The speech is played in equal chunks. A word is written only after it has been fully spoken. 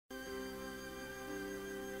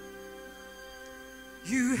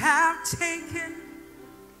You have taken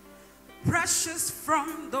precious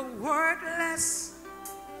from the wordless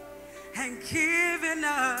and given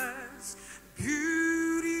us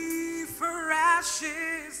beauty for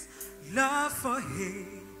ashes, love for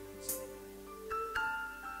hate.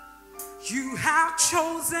 You have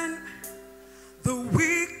chosen the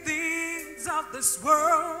weak things of this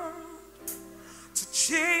world to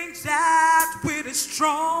change that which is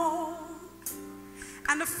strong,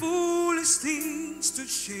 and the foolish things to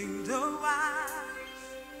change the wise.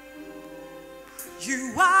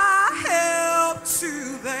 You are help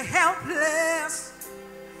to the helpless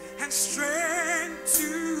and strength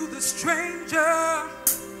to the stranger,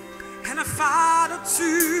 and a father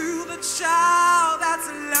to the child that's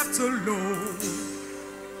left alone.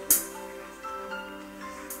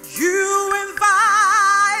 You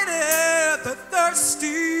invited the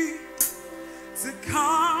thirsty to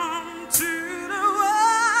come to the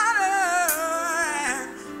water, and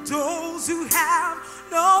those who have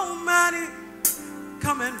no money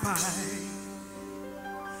coming by.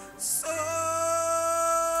 So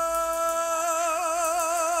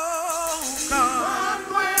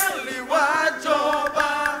Immanueli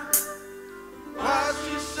wajoba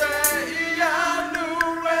wasise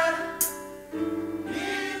iyanure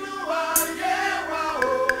inu ayewa o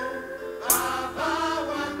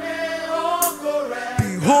abawa me ogore.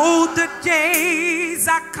 behold, the days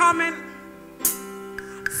are coming,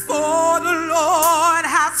 for the Lord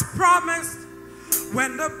has promised,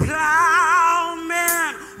 when the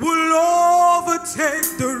plowman will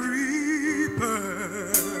overtake the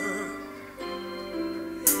reaper,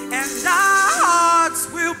 and our hearts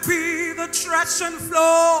will be the threshing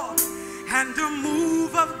floor, and the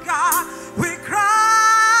move of God we cried,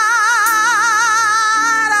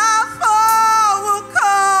 our fall will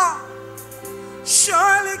come,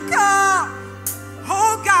 surely come,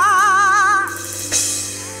 oh God,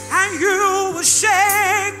 and you will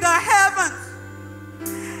shake the heavens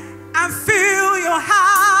and fill your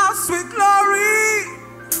house with glory.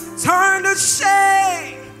 Turn the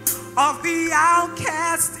shame of the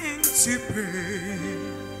outcast into praise.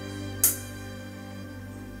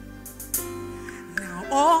 Now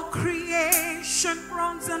all creation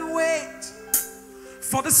groans and waits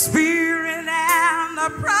for the Spirit and the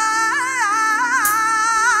bride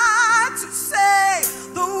to say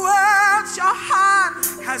the words your heart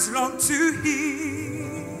has longed to hear.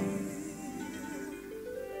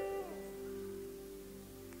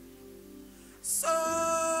 So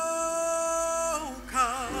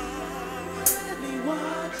come.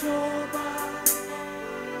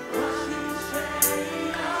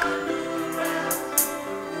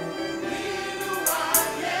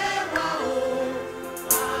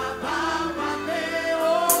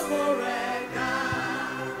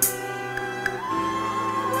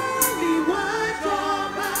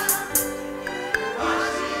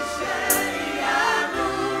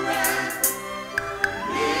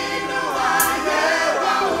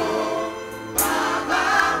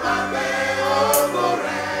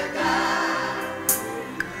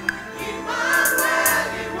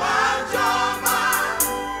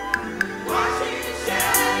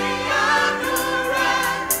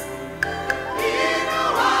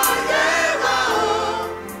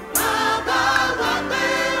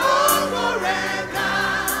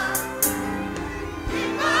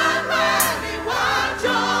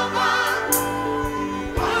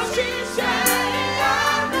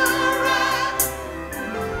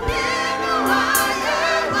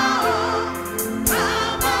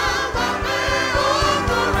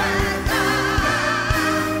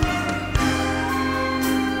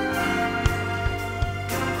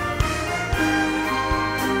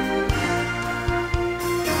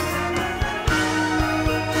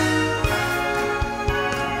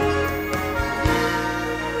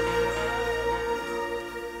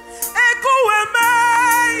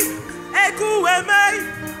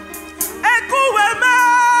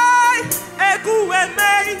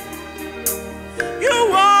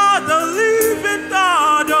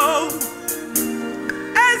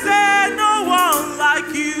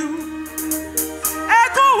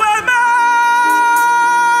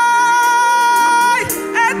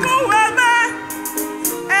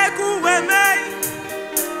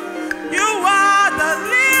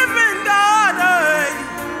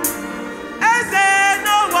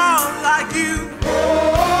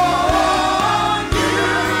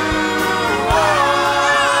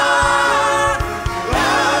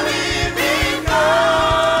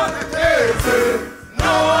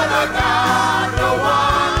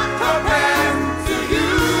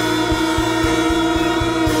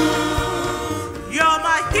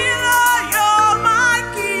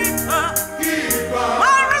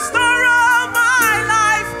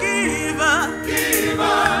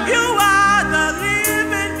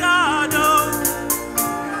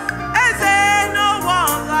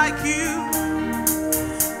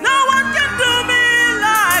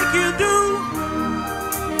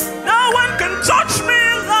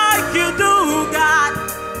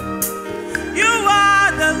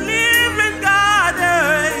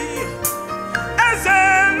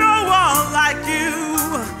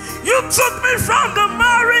 took me from the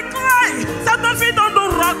miry clay, set my feet on the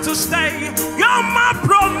rock to stay. You're my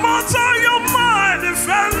promoter, you're my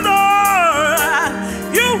defender.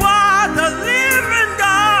 You are the living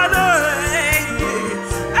God.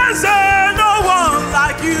 Is there no one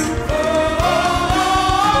like you?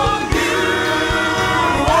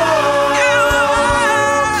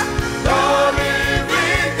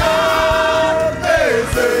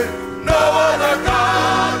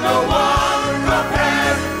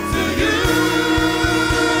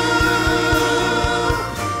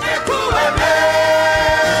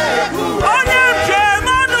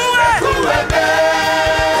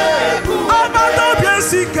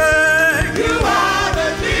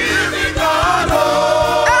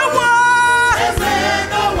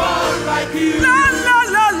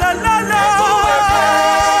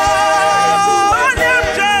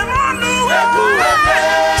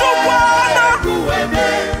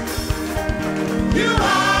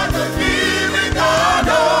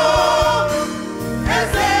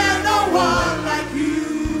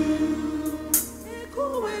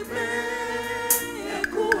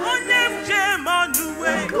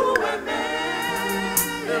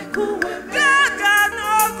 Immanueli.